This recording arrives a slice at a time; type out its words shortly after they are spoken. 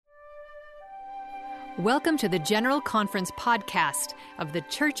Welcome to the General Conference podcast of The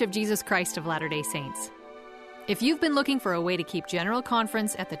Church of Jesus Christ of Latter-day Saints. If you've been looking for a way to keep General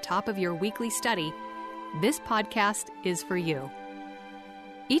Conference at the top of your weekly study, this podcast is for you.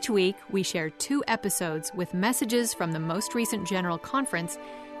 Each week, we share 2 episodes with messages from the most recent General Conference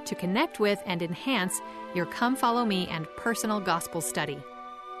to connect with and enhance your Come Follow Me and personal gospel study.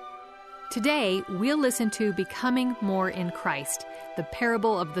 Today, we'll listen to Becoming More in Christ, the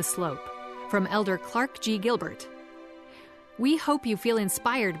Parable of the Slope, from Elder Clark G. Gilbert. We hope you feel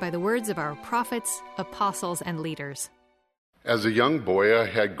inspired by the words of our prophets, apostles, and leaders. As a young boy, I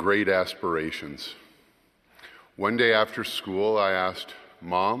had great aspirations. One day after school, I asked,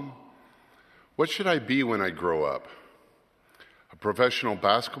 "Mom, what should I be when I grow up? A professional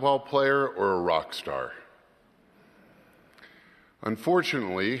basketball player or a rock star?"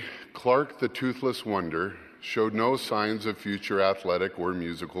 Unfortunately, Clark the Toothless Wonder showed no signs of future athletic or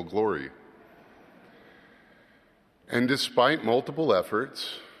musical glory. And despite multiple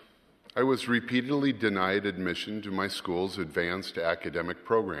efforts, I was repeatedly denied admission to my school's advanced academic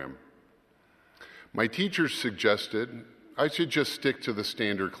program. My teachers suggested I should just stick to the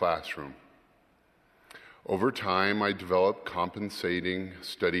standard classroom. Over time, I developed compensating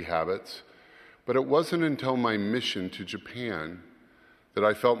study habits, but it wasn't until my mission to Japan that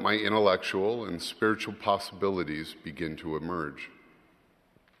I felt my intellectual and spiritual possibilities begin to emerge.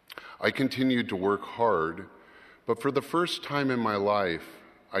 I continued to work hard, but for the first time in my life,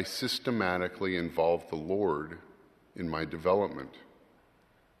 I systematically involved the Lord in my development,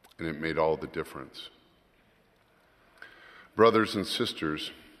 and it made all the difference. Brothers and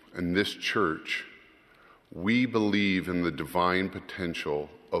sisters, in this church, we believe in the divine potential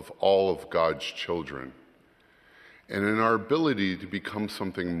of all of God's children and in our ability to become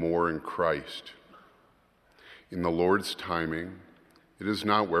something more in Christ. In the Lord's timing, it is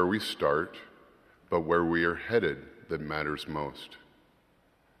not where we start, but where we are headed that matters most.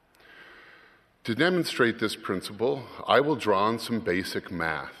 To demonstrate this principle, I will draw on some basic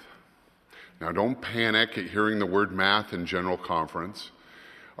math. Now, don't panic at hearing the word math in General Conference.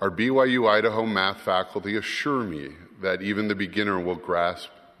 Our BYU Idaho math faculty assure me that even the beginner will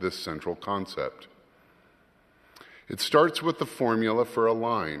grasp this central concept. It starts with the formula for a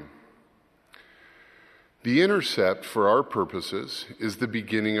line. The intercept, for our purposes, is the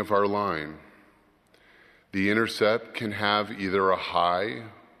beginning of our line. The intercept can have either a high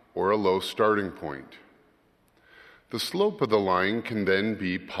or a low starting point. The slope of the line can then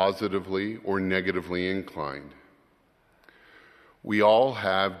be positively or negatively inclined. We all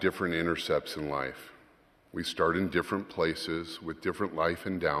have different intercepts in life. We start in different places with different life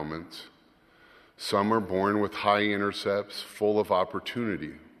endowments. Some are born with high intercepts, full of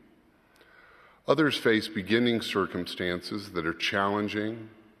opportunity. Others face beginning circumstances that are challenging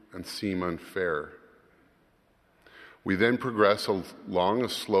and seem unfair. We then progress along a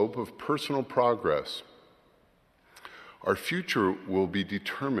slope of personal progress. Our future will be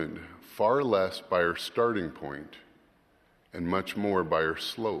determined far less by our starting point and much more by our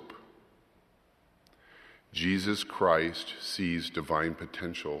slope. Jesus Christ sees divine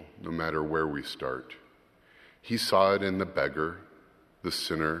potential no matter where we start. He saw it in the beggar, the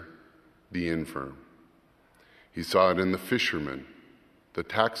sinner, the infirm. He saw it in the fisherman, the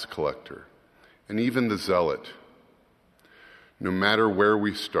tax collector, and even the zealot. No matter where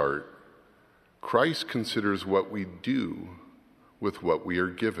we start, Christ considers what we do with what we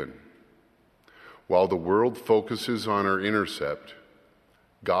are given. While the world focuses on our intercept,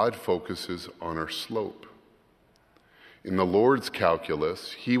 God focuses on our slope. In the Lord's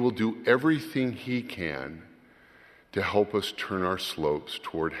calculus, He will do everything He can to help us turn our slopes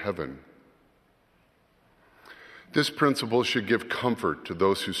toward heaven. This principle should give comfort to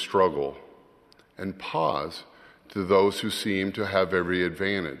those who struggle and pause to those who seem to have every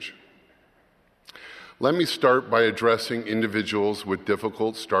advantage. Let me start by addressing individuals with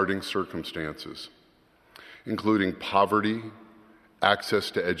difficult starting circumstances, including poverty,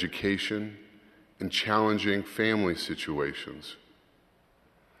 access to education, and challenging family situations.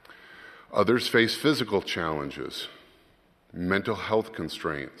 Others face physical challenges, mental health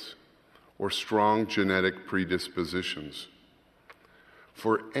constraints, or strong genetic predispositions.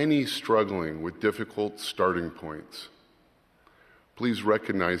 For any struggling with difficult starting points, please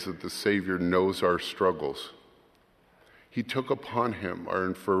recognize that the Savior knows our struggles. He took upon Him our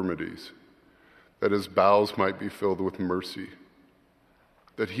infirmities, that His bowels might be filled with mercy,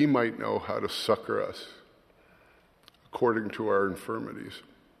 that He might know how to succor us according to our infirmities.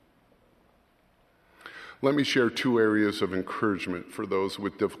 Let me share 2 areas of encouragement for those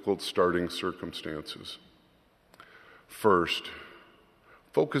with difficult starting circumstances. First,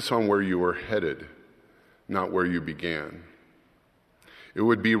 focus on where you are headed not where you began. It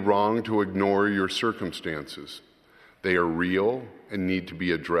would be wrong to ignore your circumstances. They are real and need to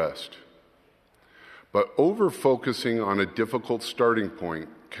be addressed. But over-focusing on a difficult starting point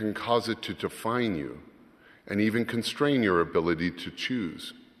can cause it to define you and even constrain your ability to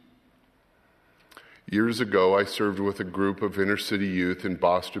choose. Years ago, I served with a group of inner-city youth in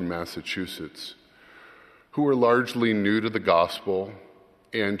Boston, Massachusetts, who were largely new to the gospel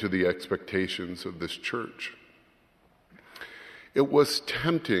and to the expectations of this church. It was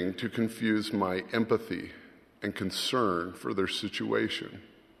tempting to confuse my empathy and concern for their situation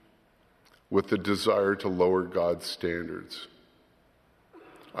with the desire to lower God's standards.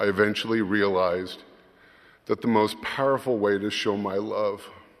 I eventually realized that the most powerful way to show my love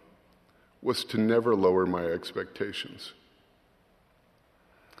was to never lower my expectations.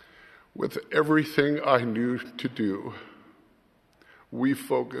 With everything I knew to do, we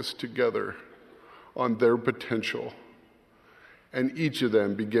focused together on their potential, and each of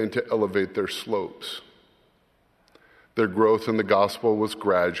them began to elevate their slopes. Their growth in the gospel was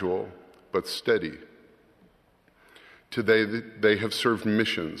gradual but steady. Today, they have served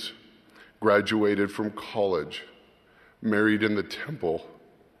missions, graduated from college, married in the temple,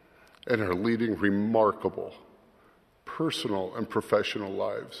 and are leading remarkable personal and professional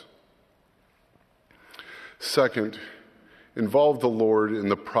lives. Second, involve the Lord in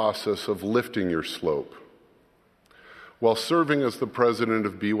the process of lifting your slope. While serving as the president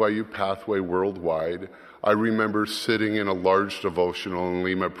of BYU Pathway Worldwide, I remember sitting in a large devotional in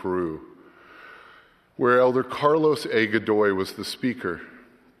Lima, Peru, where Elder Carlos A. Godoy was the speaker.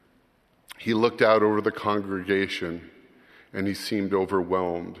 He looked out over the congregation and he seemed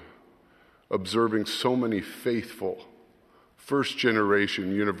overwhelmed, observing so many faithful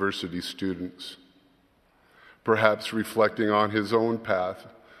first-generation university students. Perhaps reflecting on his own path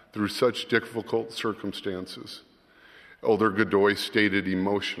through such difficult circumstances, Elder Godoy stated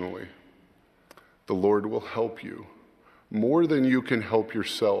emotionally, "The Lord will help you more than you can help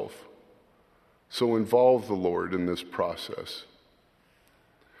yourself. So involve the Lord in this process."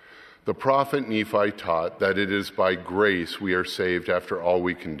 The prophet Nephi taught that it is by grace we are saved after all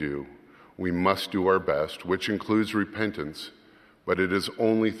we can do. We must do our best, which includes repentance, but it is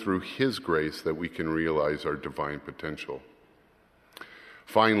only through His grace that we can realize our divine potential.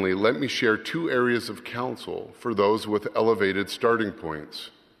 Finally, let me share 2 areas of counsel for those with elevated starting points.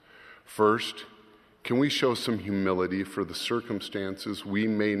 First, can we show some humility for the circumstances we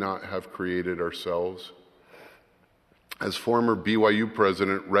may not have created ourselves? As former BYU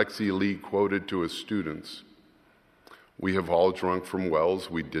President Rexy Lee quoted to his students, "We have all drunk from wells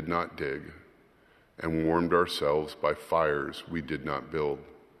we did not dig, and warmed ourselves by fires we did not build."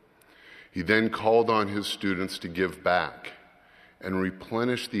 He then called on his students to give back and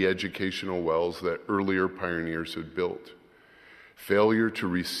replenish the educational wells that earlier pioneers had built. Failure to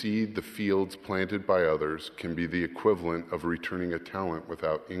reseed the fields planted by others can be the equivalent of returning a talent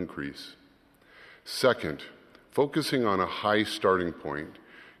without increase. Second, focusing on a high starting point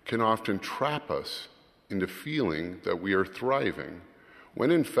can often trap us into feeling that we are thriving,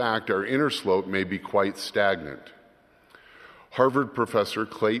 when in fact our inner slope may be quite stagnant. Harvard professor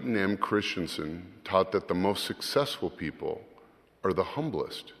Clayton M. Christensen taught that the most successful people are the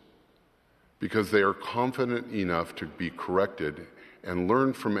humblest, because they are confident enough to be corrected and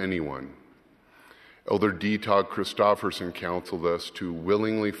learn from anyone. Elder D. Todd Christofferson counseled us to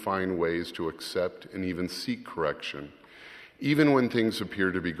willingly find ways to accept and even seek correction, even when things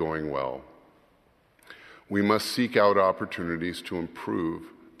appear to be going well. We must seek out opportunities to improve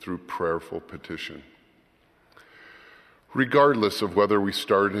through prayerful petition. Regardless of whether we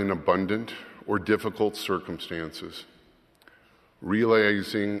start in abundant or difficult circumstances,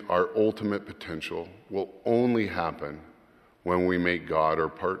 realizing our ultimate potential will only happen when we make God our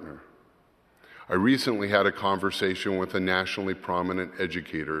partner. I recently had a conversation with a nationally prominent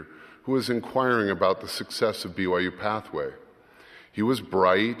educator who was inquiring about the success of BYU Pathway. He was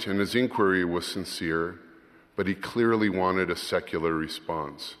bright and his inquiry was sincere, but he clearly wanted a secular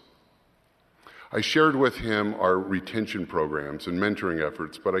response. I shared with him our retention programs and mentoring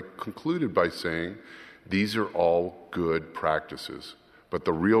efforts, but I concluded by saying, these are all good practices, but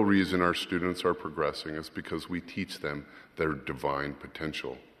the real reason our students are progressing is because we teach them their divine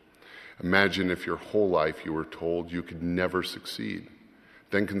potential. Imagine if your whole life you were told you could never succeed.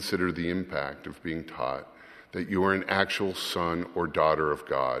 Then consider the impact of being taught that you are an actual son or daughter of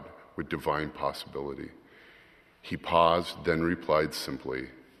God with divine possibility. He paused, then replied simply,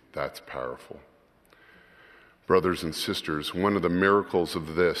 "That's powerful." Brothers and sisters, one of the miracles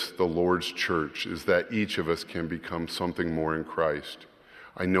of this, the Lord's church, is that each of us can become something more in Christ.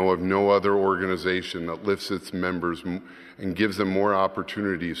 I know of no other organization that lifts its members and gives them more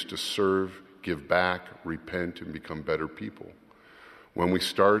opportunities to serve, give back, repent, and become better people. When we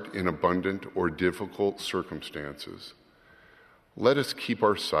start in abundant or difficult circumstances, let us keep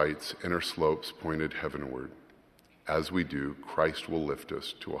our sights and our slopes pointed heavenward. As we do, Christ will lift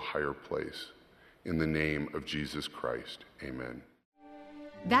us to a higher place. In the name of Jesus Christ, amen.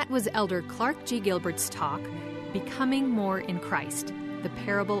 That was Elder Clark G. Gilbert's talk, Becoming More in Christ, the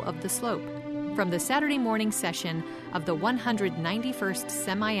Parable of the Slope, from the Saturday morning session of the 191st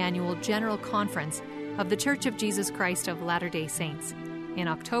Semi-Annual General Conference of The Church of Jesus Christ of Latter-day Saints in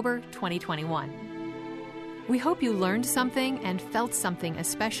October 2021. We hope you learned something and felt something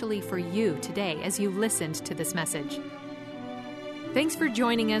especially for you today as you listened to this message. Thanks for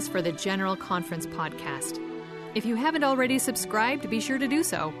joining us for the General Conference podcast. If you haven't already subscribed, be sure to do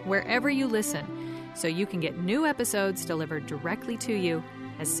so wherever you listen, so you can get new episodes delivered directly to you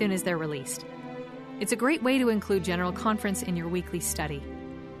as soon as they're released. It's a great way to include General Conference in your weekly study.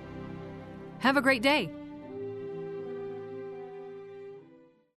 Have a great day.